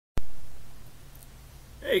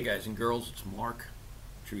Hey guys and girls, it's Mark,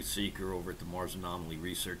 Truth Seeker over at the Mars Anomaly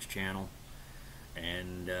Research Channel,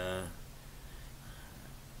 and I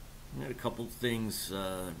had a couple things,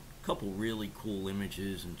 couple really cool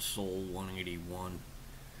images in Sol 181.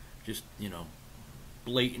 Just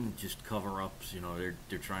blatant, just cover-ups.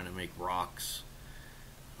 They're trying to make rocks,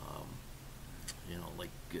 um, like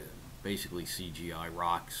basically CGI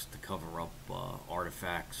rocks to cover up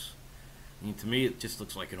artifacts. I mean, to me, it just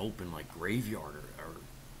looks like an open graveyard, or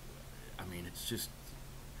I mean,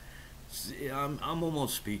 I'm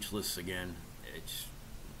almost speechless again. It's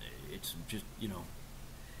just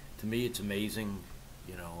to me, it's amazing.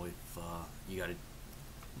 If you got to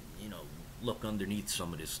look underneath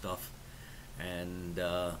some of this stuff, and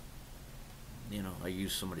I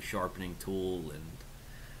use some of the sharpening tool and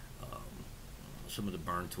some of the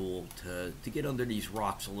burn tool to get under these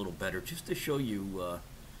rocks a little better, just to show you,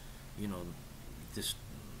 this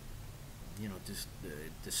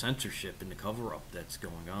the censorship and the cover-up that's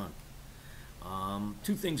going on.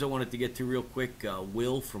 Two things I wanted to get to real quick.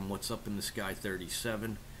 Will from What's Up in the Sky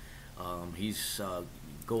 37. He's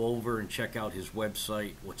go over and check out his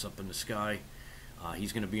website, What's Up in the Sky.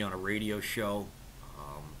 He's going to be on a radio show,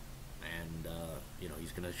 and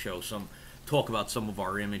he's going to talk about some of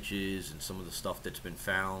our images and some of the stuff that's been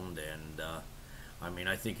found. And I mean,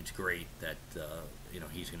 I think it's great that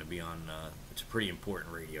he's going to be on. It's a pretty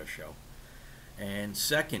important radio show. And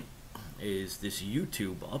second is this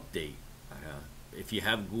YouTube update. If you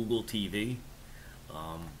have Google TV,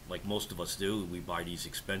 like most of us do, we buy these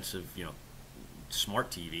expensive, smart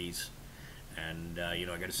TVs, and I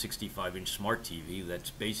got a 65-inch smart TV that's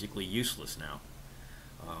basically useless now.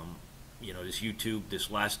 This YouTube, this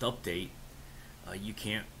last update, I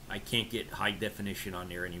can't get high definition on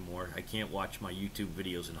there anymore. I can't watch my YouTube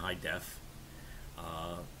videos in high def.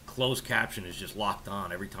 Closed caption is just locked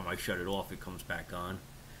on. Every time I shut it off, it comes back on.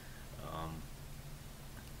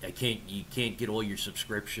 You can't get all your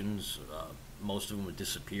subscriptions. Most of them have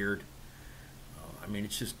disappeared. I mean,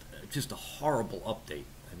 it's just a horrible update.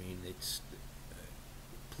 I mean,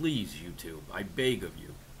 please, YouTube, I beg of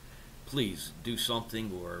you, please do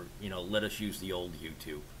something, or let us use the old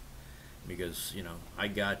YouTube, because I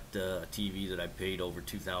got a TV that I paid over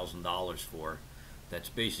 $2,000 for. That's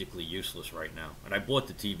basically useless right now. And I bought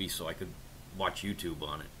the TV so I could watch YouTube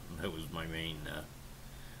on it. And that was my main,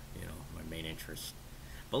 my main interest.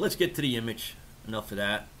 But let's get to the image. Enough of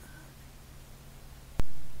that.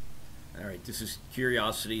 All right, this is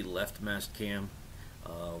Curiosity left mast cam,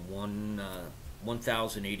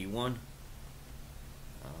 1081.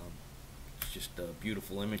 It's just a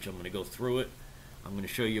beautiful image. I'm going to go through it. I'm going to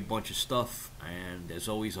show you a bunch of stuff, and as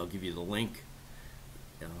always, I'll give you the link.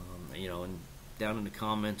 And down in the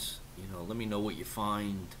comments, let me know what you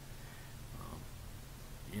find,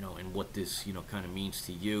 and what this, kind of means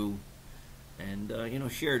to you. And,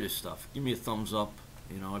 share this stuff. Give me a thumbs up.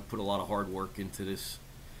 I put a lot of hard work into this.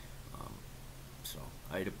 So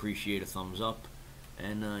I'd appreciate a thumbs up,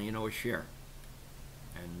 and, a share.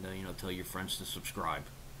 And, tell your friends to subscribe.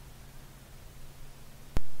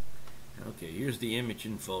 Okay, here's the image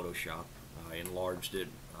in Photoshop. I enlarged it,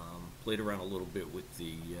 played around a little bit with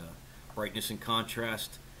the brightness and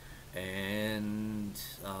contrast, and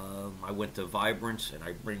I went to vibrance, and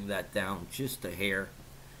I bring that down just a hair,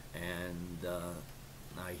 and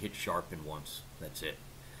I hit sharpen once. That's it.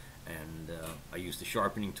 And I used the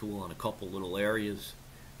sharpening tool on a couple little areas,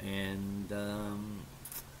 and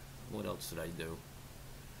what else did I do?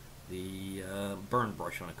 The burn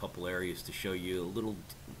brush on a couple areas to show you a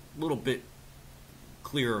little bit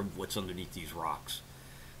clearer of what's underneath these rocks,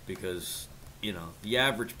 because the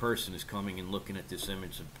average person is coming and looking at this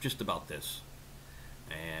image of just about this,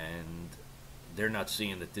 and they're not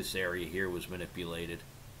seeing that this area here was manipulated.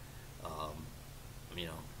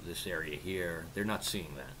 This area here, they're not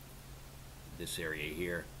seeing that. This area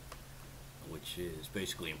here, which is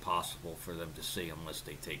basically impossible for them to see unless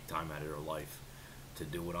they take time out of their life to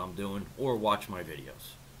do what I'm doing or watch my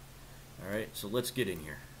videos. Alright, so let's get in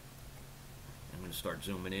here. I'm going to start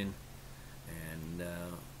zooming in, and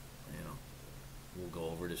we'll go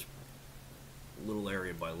over this little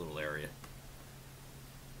area by little area.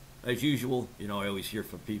 As usual, I always hear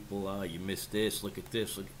from people, you missed this, look at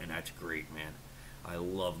this, and that's great, man. I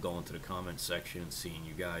love going to the comment section and seeing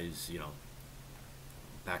you guys,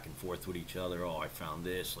 back and forth with each other. Oh, I found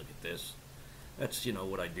this, look at this. That's,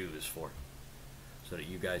 what I do this for, so that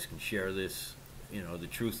you guys can share this. The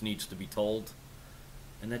truth needs to be told,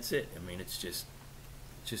 and that's it. I mean, it's just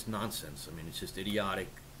nonsense. I mean, it's just idiotic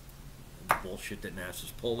bullshit that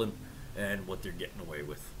NASA's pulling and what they're getting away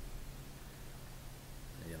with.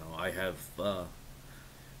 I have a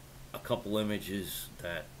couple images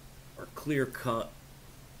that are clear cut.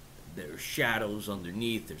 There's shadows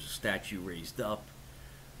underneath. There's a statue raised up.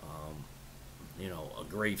 You know, a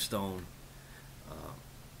gravestone.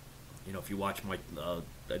 You know, if you watch my,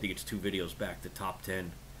 I think it's 2 videos back, the top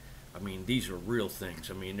 10. I mean, these are real things.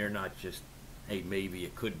 I mean, they're not just, hey, maybe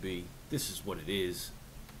it could be. This is what it is.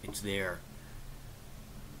 It's there.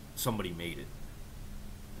 Somebody made it.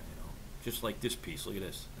 You know, just like this piece. Look at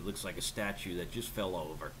this. It looks like a statue that just fell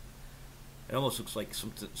over. It almost looks like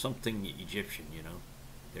something Egyptian, you know.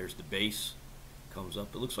 There's the base. Comes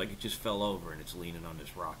up. It looks like it just fell over and it's leaning on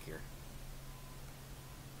this rock here.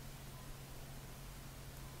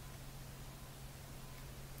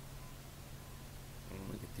 And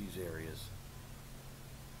look at these areas.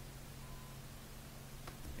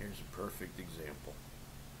 Here's a perfect example.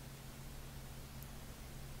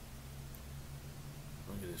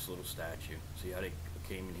 Look at this little statue. See how they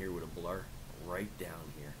came in here with a blur? Right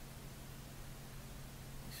down here.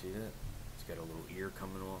 You see that? It's got a little ear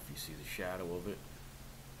coming off. You see the shadow of it.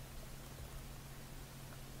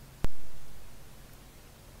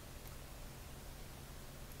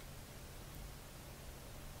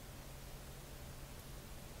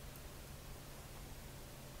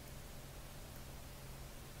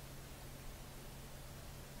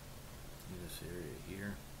 In this area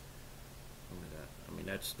here. Look at that. I mean,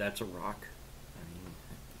 that's a rock. I mean,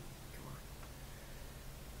 come on.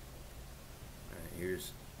 All right,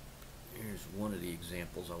 here's one of the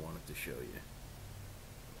examples I wanted to show you.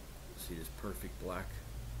 See this perfect black?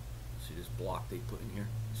 See this block they put in here?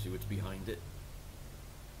 See what's behind it?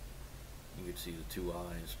 You can see the 2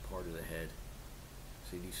 eyes, part of the head.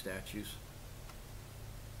 See these statues?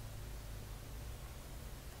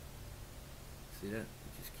 See that?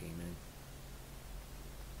 It just came in.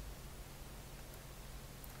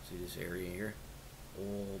 See this area here?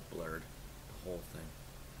 All blurred. The whole thing.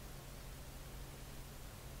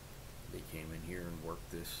 They came in here and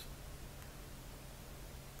worked this.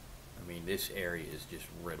 I mean, this area is just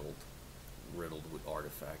riddled with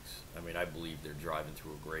artifacts. I mean, I believe they're driving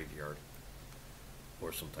through a graveyard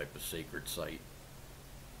or some type of sacred site.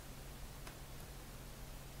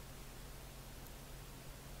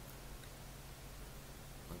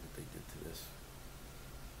 Look what they did to this.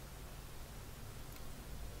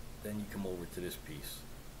 Then you come over to this piece.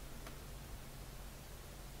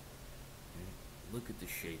 Look at the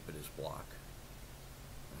shape of this block.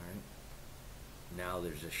 Alright. Now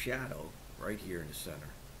there's a shadow right here in the center.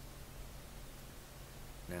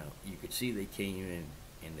 Now you could see they came in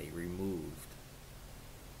and they removed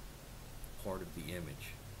part of the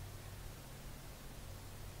image.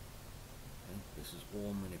 Okay. This is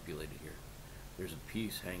all manipulated here. There's a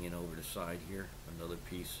piece hanging over the side here, another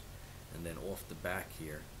piece, and then off the back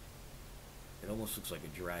here. It almost looks like a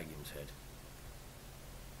dragon's head.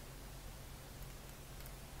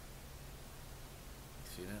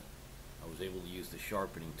 See that? I was able to use the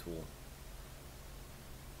sharpening tool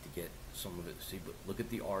to get some of it. See, but look at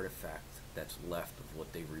the artifact that's left of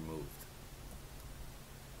what they removed.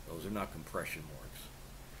 Those are not compression marks.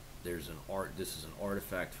 There's an this is an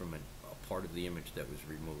artifact from a part of the image that was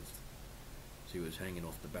removed. See what's hanging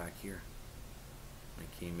off the back here? They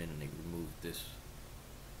came in and they removed this.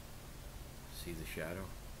 See the shadow?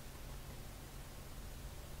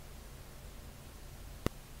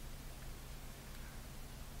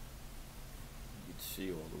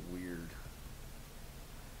 See all the weird.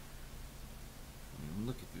 I mean,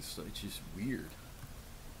 look at this. It's just weird.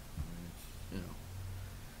 You know,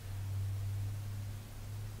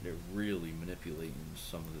 they're really manipulating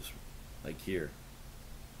some of this. Like here,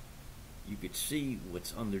 you could see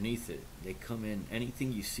what's underneath it. They come in.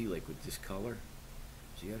 Anything you see, like with this color.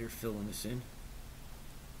 See how they're filling this in?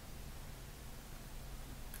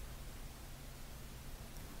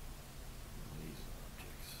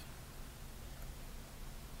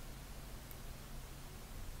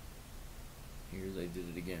 Here they did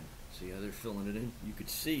it again. See how they're filling it in? You could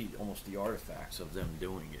see almost the artifacts of them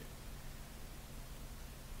doing it.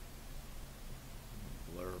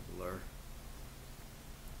 Blur, blur.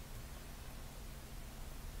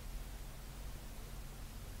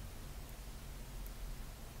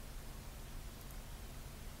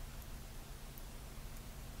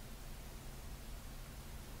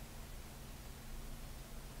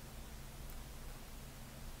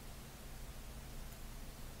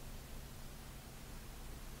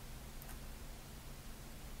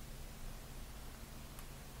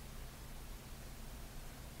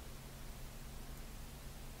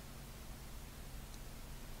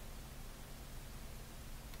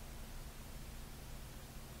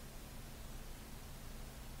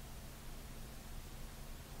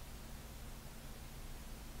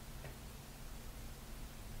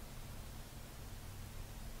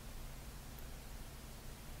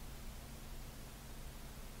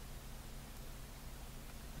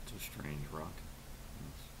 strange rock.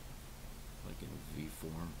 It's like in a V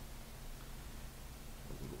form.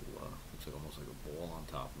 A little, looks like almost like a ball on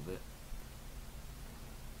top of it.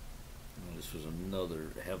 And this was another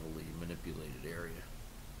heavily manipulated area.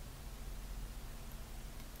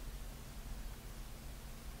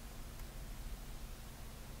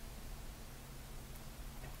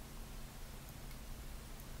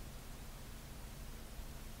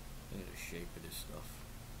 Look at the shape of this stuff.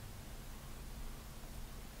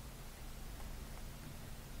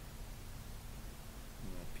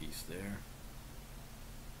 And that piece there.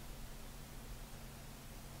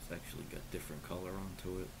 It's actually got different color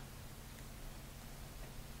onto it.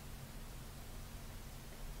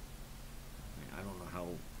 I don't know how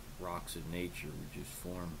rocks in nature would just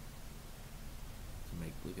form to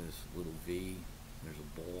make, look at this little V, there's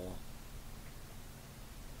a ball.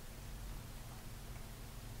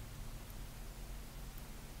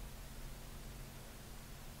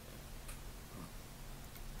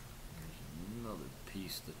 There's another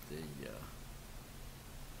piece that they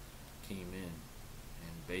came in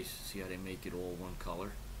and see how they make it all one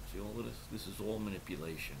color? See all of this? This is all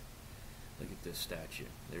manipulation. Look at this statue.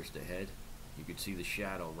 There's the head. You can see the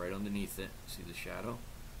shadow right underneath it. See the shadow?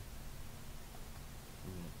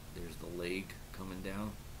 And there's the leg coming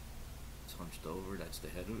down. It's hunched over. That's the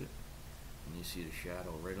head of it. And you see the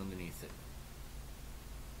shadow right underneath it.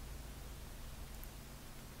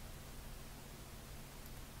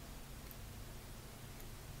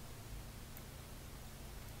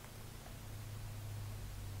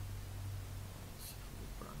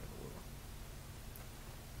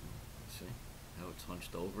 See how it's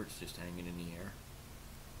hunched over? It's just hanging in the air.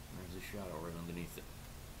 There's a shadow right underneath it.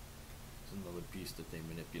 It's another piece that they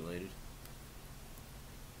manipulated.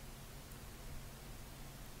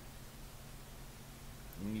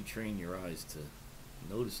 When you train your eyes to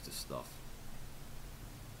notice this stuff,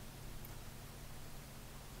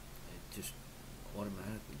 it just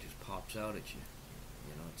automatically just pops out at you.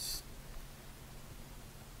 You know, it's,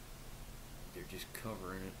 they're just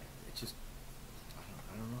covering it. It's just,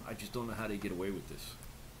 I don't know. I just don't know how they get away with this.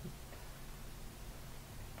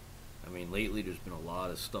 I mean, lately there's been a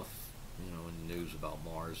lot of stuff, you know, in the news about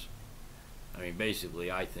Mars. I mean,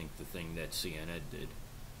 basically, I think the thing that CNN did,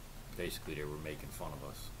 basically they were making fun of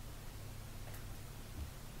us.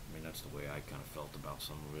 I mean, that's the way I kind of felt about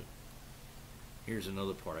some of it. Here's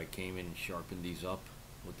another part. I came in and sharpened these up.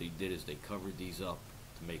 What they did is they covered these up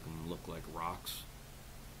to make them look like rocks.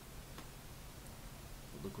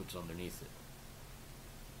 But look what's underneath it.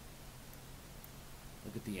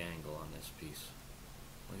 Look at the angle on this piece.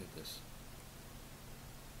 Look at this.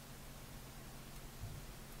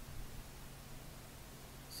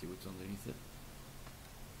 See what's underneath it?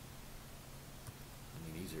 I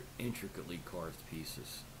mean, these are intricately carved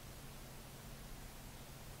pieces.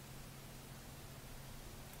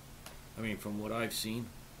 I mean, from what I've seen,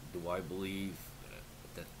 do I believe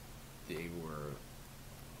that they were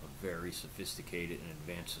a very sophisticated and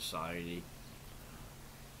advanced society?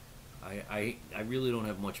 I really don't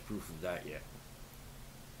have much proof of that yet.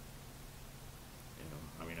 You know,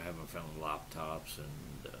 I mean, I haven't found laptops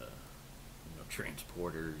and you know,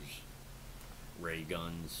 transporters, ray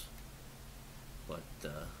guns, but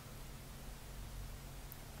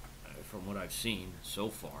from what I've seen so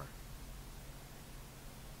far,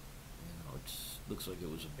 you know, it looks like it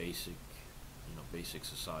was a basic, you know, basic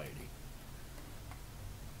society.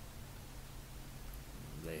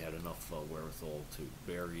 They had enough wherewithal to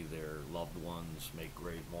bury their loved ones, make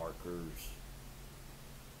grave markers.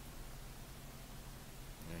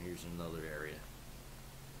 Now here's another area.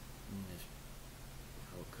 And this,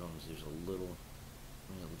 how it comes, there's a little,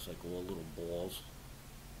 it looks like all little balls,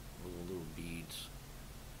 little beads.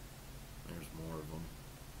 There's more of them.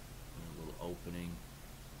 And a little opening.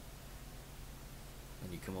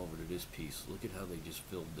 And you come over to this piece. Look at how they just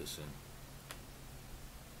filled this in.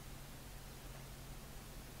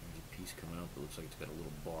 Piece coming up that looks like it's got a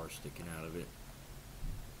little bar sticking out of it.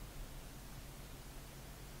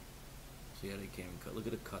 See how they came and cut? Look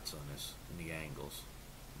at the cuts on this and the angles.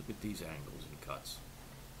 Look at these angles and cuts.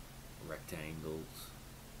 Rectangles.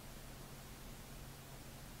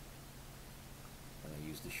 And I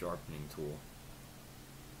used the sharpening tool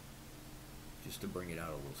just to bring it out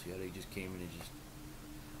a little. See how they just came in and just,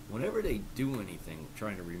 whenever they do anything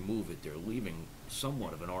trying to remove it, they're leaving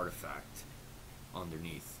somewhat of an artifact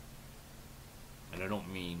underneath. And I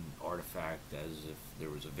don't mean artifact as if there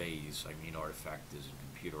was a vase. I mean artifact as a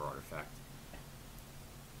computer artifact.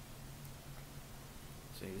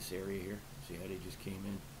 See this area here? See how they just came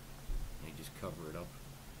in? They just cover it up.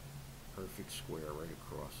 Perfect square right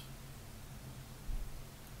across.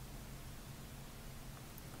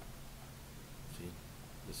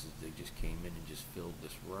 This is, they just came in and just filled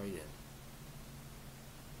this right in.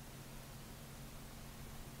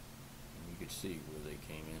 And you could see where they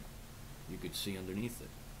came in. You could see underneath it.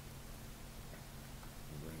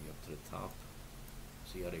 Bring you up to the top.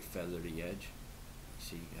 See how they feather the edge?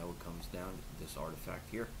 See how it comes down, this artifact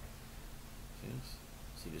here? See this?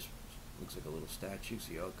 See this looks like a little statue.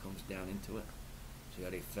 See how it comes down into it? See how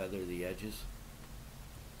they feather the edges?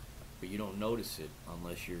 But you don't notice it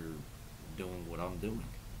unless you're doing what I'm doing.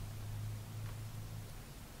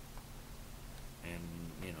 And,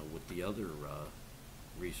 you know, what the other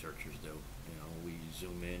researchers do. You know, we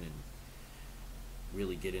zoom in and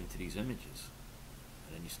really get into these images.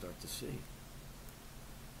 And then you start to see.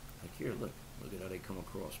 Like here, look at how they come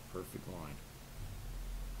across, perfect line.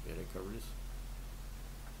 See how they cover this?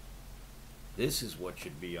 This is what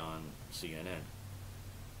should be on CNN.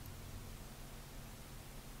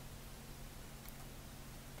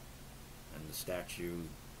 And the statue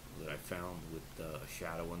that I found with a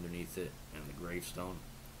shadow underneath it and the gravestone,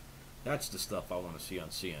 that's the stuff I want to see on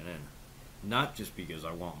CNN. Not just because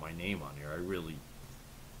I want my name on there. I really,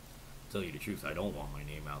 tell you the truth, I don't want my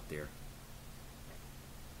name out there.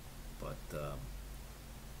 But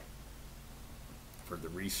for the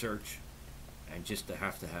research and just to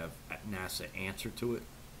have NASA answer to it,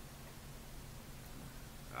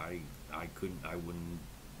 I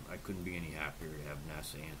couldn't be any happier to have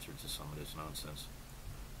NASA answer to some of this nonsense.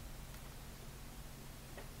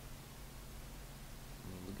 I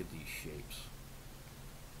mean, look at these shapes.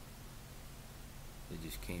 They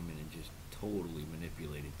just came in and just totally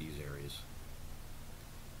manipulated these areas.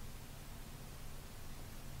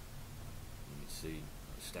 See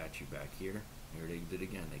a statue back here. Here they did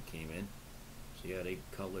again. They came in. See how they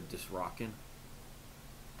colored this rock in?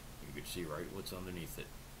 You could see right what's underneath it.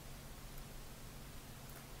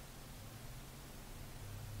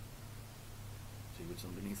 See what's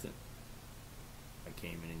underneath it? I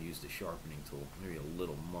came in and used the sharpening tool. Maybe a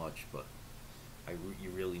little much, but you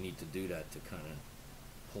really need to do that to kind of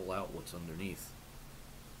pull out what's underneath.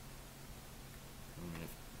 I mean,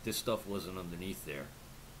 if this stuff wasn't underneath there,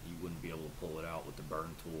 you wouldn't be able to pull it out with the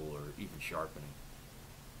burn tool or even sharpening.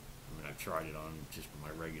 I mean, I've tried it on just my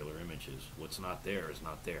regular images. What's not there is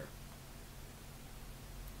not there.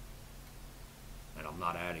 And I'm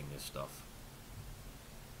not adding this stuff.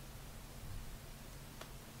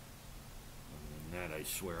 And that I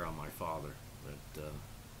swear on my father that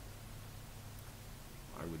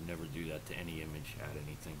I would never do that to any image, add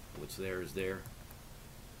anything. What's there is there.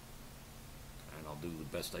 And I'll do the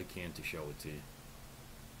best I can to show it to you.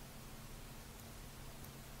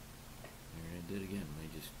 There they did again. They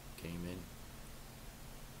just came in.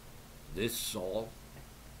 This saw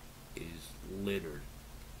is littered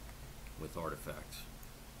with artifacts.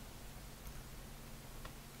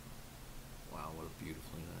 Wow, what a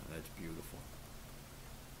beautiful, that's beautiful.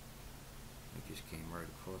 It just came right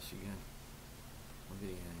across again. Look at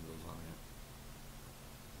the angles on it.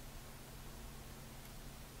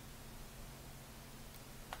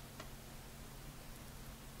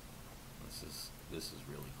 This is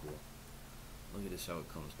really cool. Look at this, how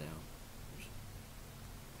it comes down.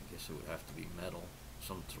 I guess it would have to be metal,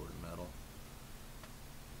 some sort of metal.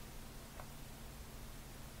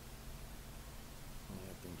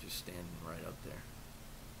 That thing just standing right up there.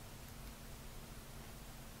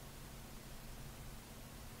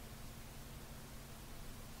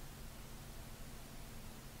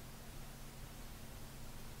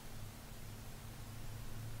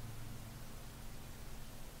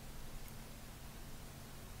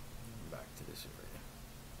 This area.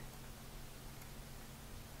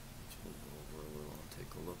 Let's move over a little and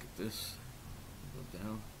take a look at this. Go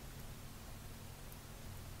down.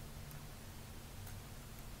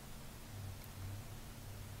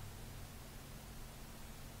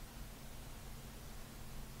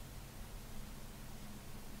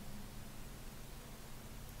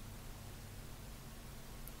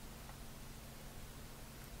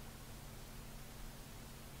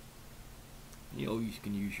 You always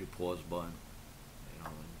can use your pause button, you know,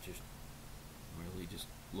 and just really just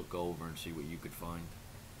look over and see what you could find.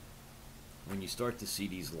 When you start to see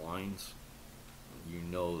these lines, you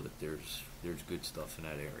know that there's good stuff in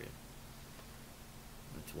that area.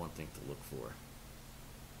 That's one thing to look for.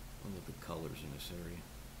 Look at the colors in this area.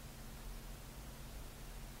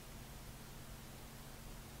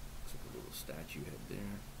 Looks like a little statue head there,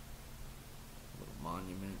 a little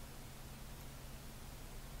monument.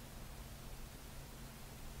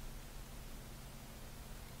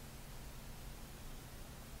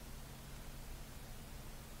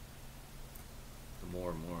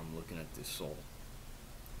 More and more I'm looking at this soul.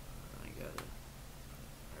 I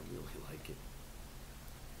really like it.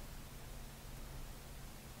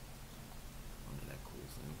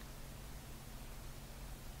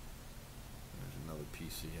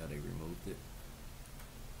 see how they removed it?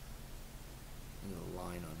 Look at the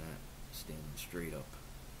line on that, standing straight up.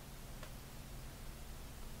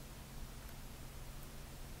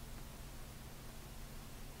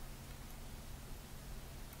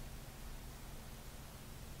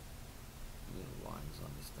 Look at the lines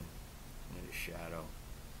on this thing. And a shadow.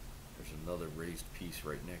 There's another raised piece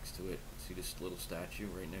right next to it. See this little statue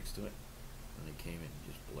right next to it? And they came in and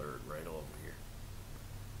just blurred right over here.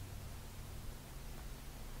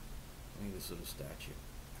 Look at this little statue.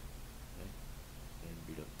 Okay? And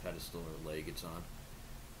be the pedestal or leg it's on.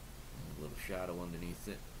 And a little shadow underneath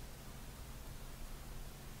it.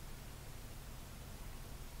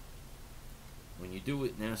 When you do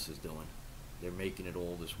what NASA's doing, they're making it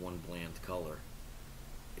all this one bland color.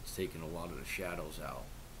 It's taking a lot of the shadows out.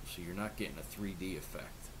 So you're not getting a 3D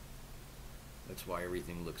effect. That's why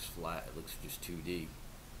everything looks flat. It looks just 2D.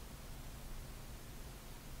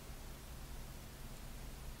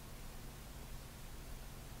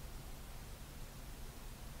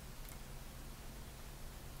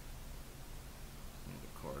 And the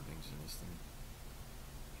carvings in this thing.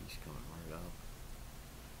 Piece coming right up.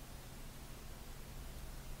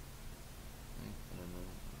 Okay. And then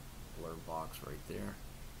the blur box right there.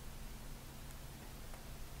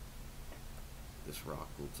 This rock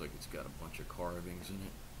looks like it's got a bunch of carvings in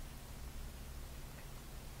it.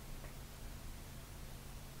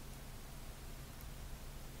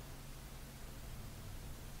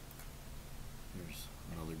 Here's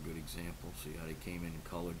another good example. See how they came in and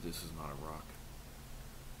colored? This is not a rock.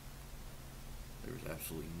 There's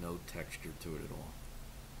absolutely no texture to it at all.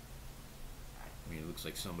 I mean, it looks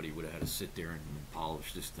like somebody would have had to sit there and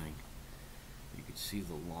polish this thing. You could see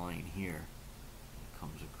the line here.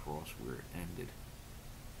 Comes across where it ended.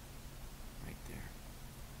 Right there.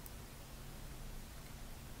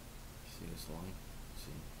 See this line? See?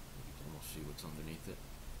 You can almost see what's underneath it.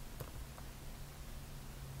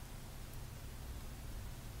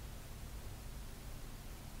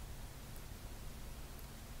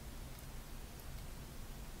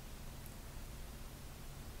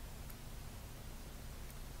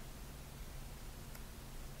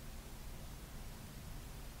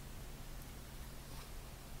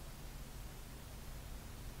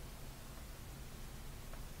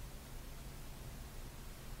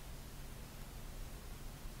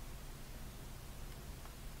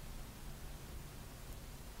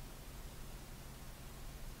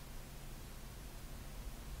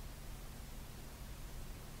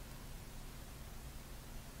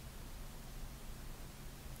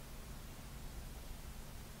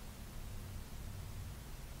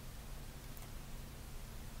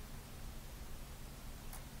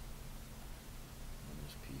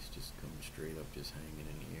 Just coming straight up, just hanging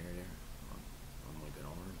in the air there on like an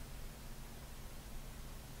arm.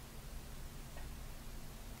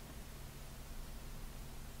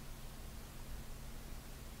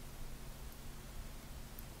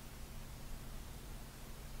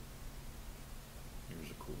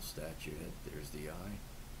 Here's a cool statue head. There's the eye.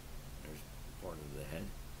 There's part of the head.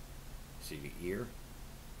 See the ear,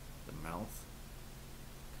 the mouth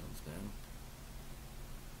comes down.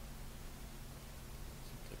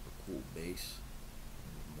 Cool base,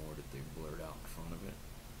 more that they blurred out in front of it.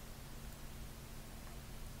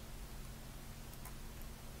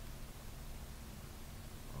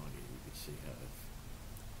 Oh yeah, you can see how if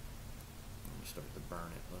I'm gonna start to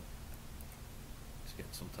burn it. Look, it's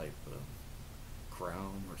got some type of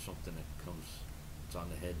crown or something that comes. It's on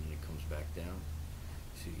the head and it comes back down.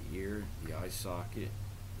 See the ear, the eye socket,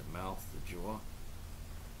 the mouth, the jaw.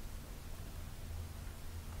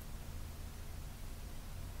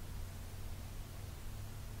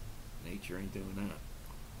 Nature ain't doing that.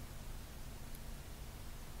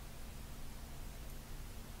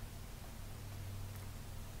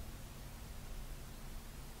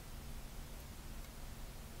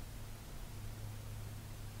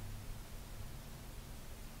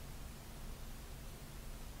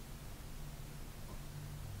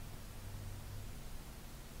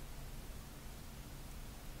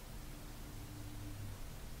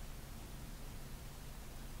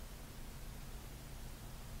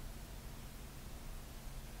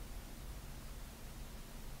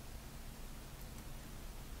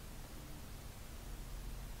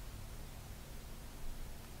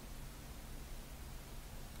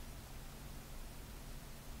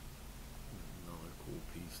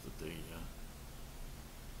 That they came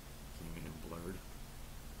in and blurred.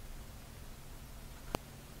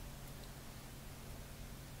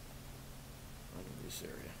 Right in this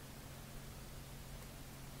area.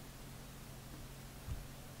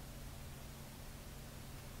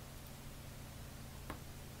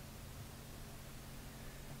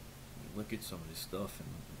 look at some of this stuff, and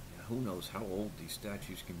who knows how old these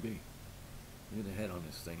statues can be. Look at the head on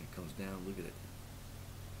this thing. It comes down. Look at it.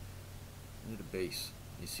 Look at the base.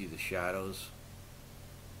 You see the shadows.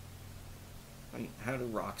 I mean, how do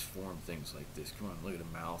rocks form things like this? Come on, look at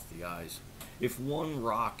the mouth, the eyes. If one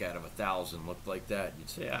rock out of 1,000 looked like that, you'd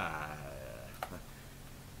say, ah.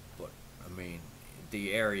 But, I mean,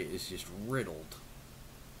 the area is just riddled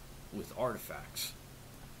with artifacts.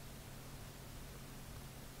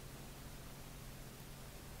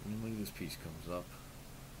 I mean, look at this piece comes up,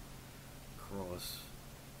 across.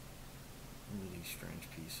 Look at these strange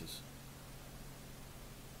pieces.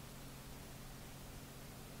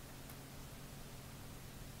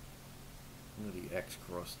 Look at the X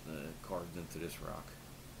carved into this rock.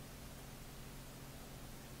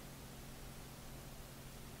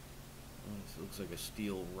 Oh, this looks like a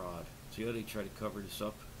steel rod. See how they try to cover this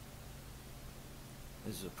up?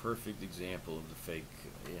 This is a perfect example of the fake,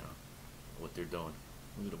 what they're doing.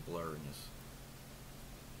 Look at the blur in this.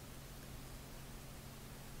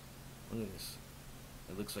 Look at this.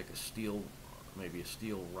 It looks like a steel, maybe a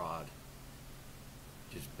steel rod,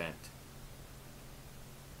 just bent.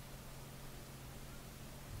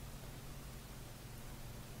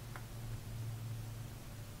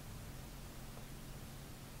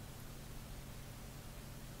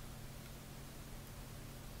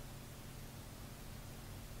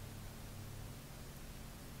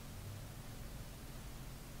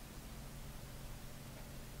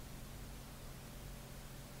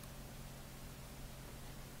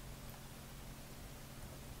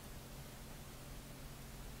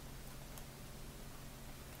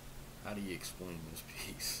 How do you explain this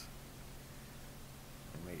piece?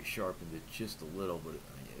 I may have sharpened it just a little, but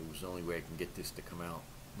it was the only way I can get this to come out.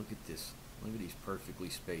 Look at this. Look at these perfectly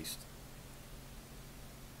spaced.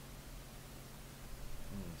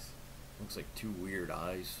 Looks like two weird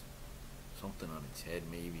eyes. Something on its head,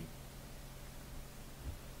 maybe.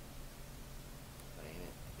 I mean,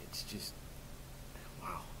 it's just...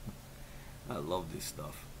 wow. I love this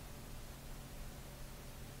stuff.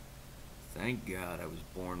 Thank God I was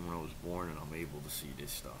born when I was born and I'm able to see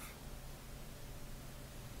this stuff.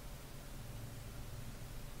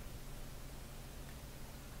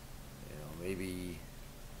 Maybe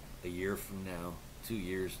a year from now, 2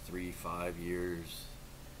 years, 3, 5 years,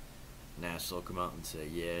 NASA will come out and say,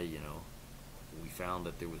 yeah, we found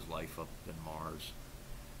that there was life up in Mars.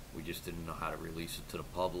 We just didn't know how to release it to the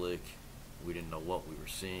public. We didn't know what we were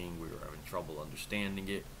seeing. We were having trouble understanding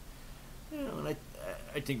it. And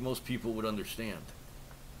I think most people would understand.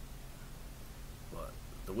 But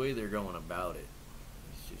the way they're going about it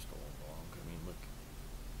is just all wrong. I mean, look,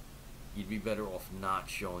 you'd be better off not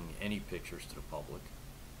showing any pictures to the public.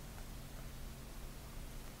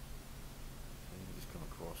 And you just come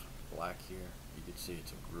across with black here. You could see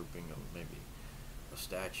it's a grouping of maybe a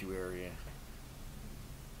statue area.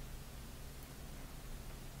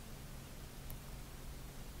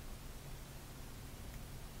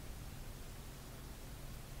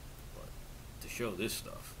 Show this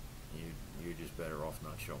stuff, you're just better off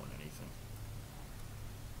not showing anything,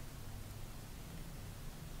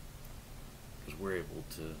 because we're able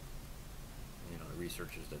to, the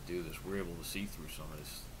researchers that do this, we're able to see through some of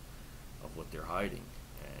this, of what they're hiding,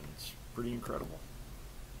 and it's pretty incredible.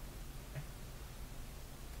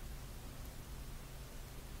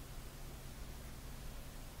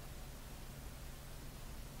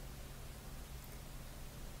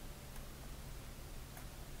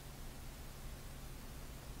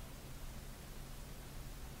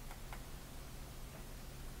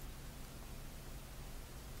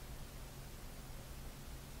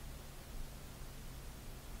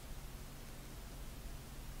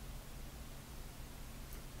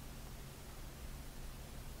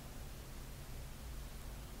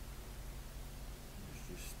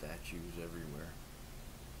 Statues everywhere.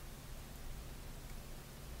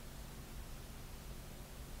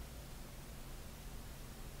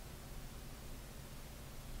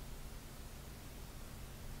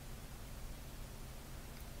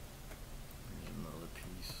 Another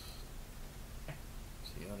piece.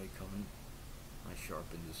 See how they come in? I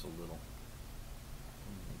sharpened this a little.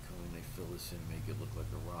 They come in, they fill this in, make it look like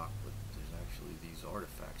a rock, but there's actually these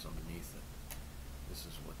artifacts underneath it. This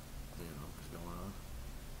is what is going on.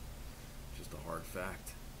 Just a hard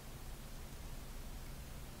fact.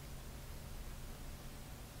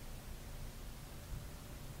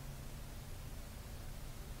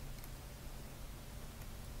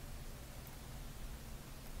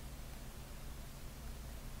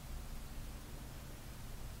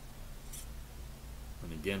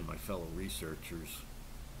 And again, my fellow researchers,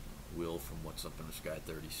 Will from What's Up in the Sky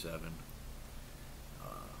 37,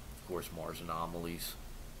 of course, Mars Anomalies.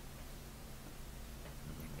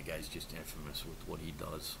 I mean, the guy's just infamous with what he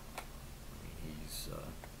does. I mean,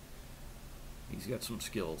 he's got some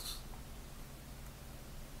skills,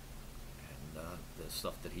 and the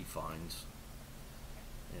stuff that he finds,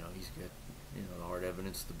 you know, he's got, you know, hard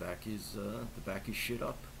evidence to back his shit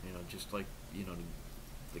up. You know, just like, you know,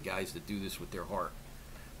 the guys that do this with their heart.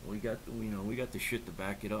 We got the shit to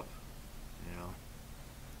back it up. You know,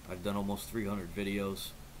 I've done almost 300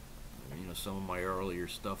 videos. You know, some of my earlier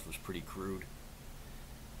stuff was pretty crude,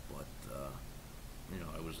 but you know,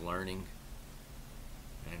 I was learning,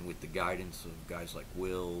 and with the guidance of guys like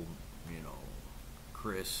Will, you know,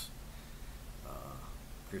 Chris,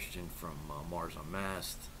 Christian from Mars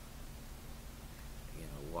Unmasked, you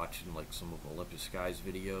know, watching like some of Olympus Sky's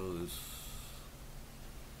videos,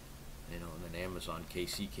 you know, and then Amazon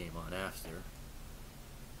KC came on after.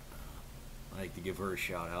 I'd like to give her a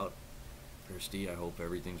shout out. Kirsty, I hope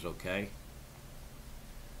everything's okay.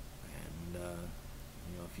 And, you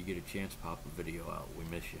know, if you get a chance, pop a video out. We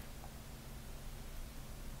miss you.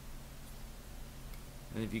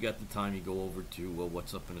 And if you got the time, you go over to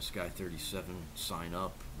What's Up in the Sky 37, sign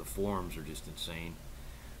up. The forums are just insane.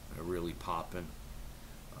 They're really popping.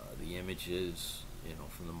 The images, you know,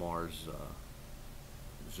 from the Mars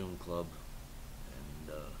Zoom Club,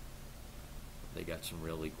 and they got some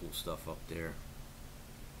really cool stuff up there.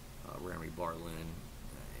 Remy Bartlin,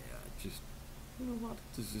 just, you know what,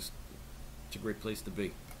 it's a great place to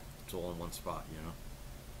be. It's all in one spot, you know.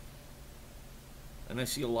 And I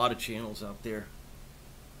see a lot of channels out there,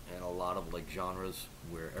 and a lot of like genres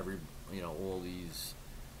where you know, all these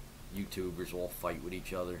YouTubers all fight with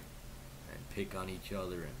each other and pick on each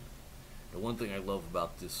other. And the one thing I love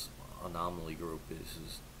about this Anomaly group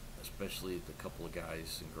is especially the couple of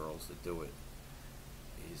guys and girls that do it,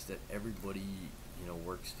 is that everybody, you know,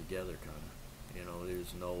 works together, kind of. You know,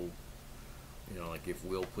 there's no, you know, like if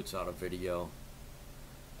Will puts out a video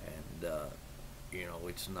and, you know,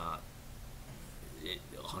 it's not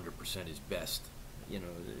 100% his best, you know,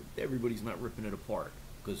 everybody's not ripping it apart,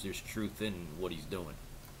 because there's truth in what he's doing.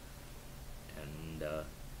 And,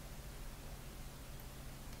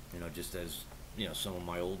 you know, just as, you know, some of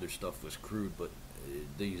my older stuff was crude, but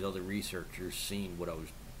these other researchers seen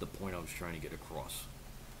the point I was trying to get across.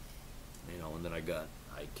 You know, and then I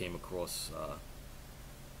came across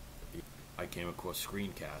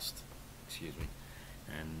Screencast, excuse me,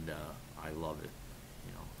 and I love it.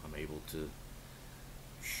 You know, I'm able to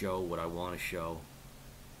show what I want to show,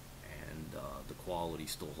 and the quality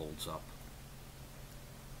still holds up.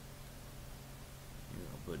 You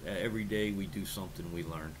know, but every day we do something, we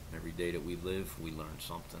learn. Every day that we live, we learn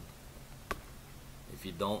something. If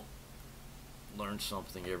you don't learn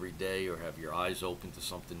something every day, or have your eyes open to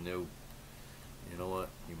something new, you know what?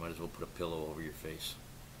 You might as well put a pillow over your face.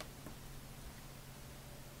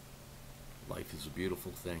 Life is a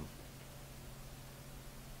beautiful thing.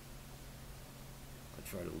 I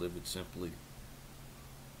try to live it simply.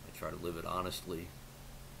 I try to live it honestly.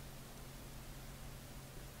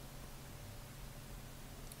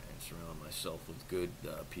 And surround myself with good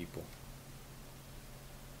people.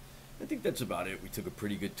 I think that's about it. We took a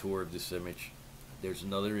pretty good tour of this image. There's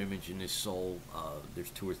another image in this soul. There's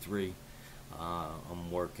 2 or 3.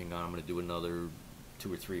 I'm working on. I'm going to do another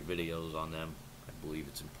 2 or 3 videos on them. I believe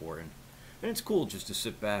it's important, and it's cool just to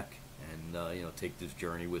sit back and you know, take this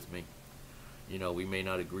journey with me. You know, we may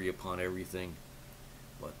not agree upon everything,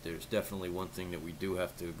 but there's definitely one thing that we do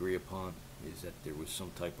have to agree upon, is that there was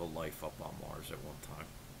some type of life up on Mars at one time,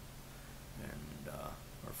 and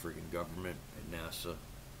our friggin' government and NASA,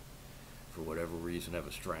 for whatever reason, have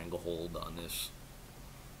a stranglehold on this,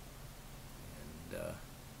 and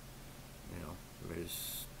you know,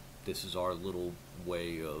 this is our little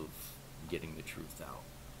way of getting the truth out.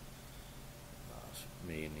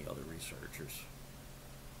 Me and the other researchers.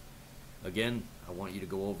 Again, I want you to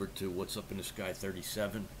go over to What's Up in the Sky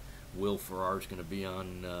 37. Will Farrar's going to be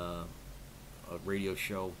on a radio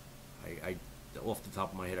show. I off the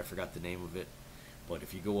top of my head, I forgot the name of it. But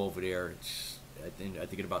if you go over there, I think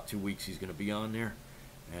in about 2 weeks he's going to be on there,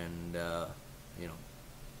 and you know,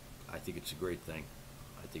 I think it's a great thing.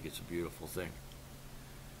 I think it's a beautiful thing.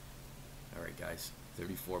 All right, guys,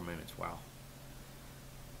 34 minutes. Wow.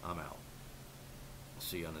 I'm out. I'll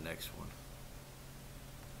see you on the next one.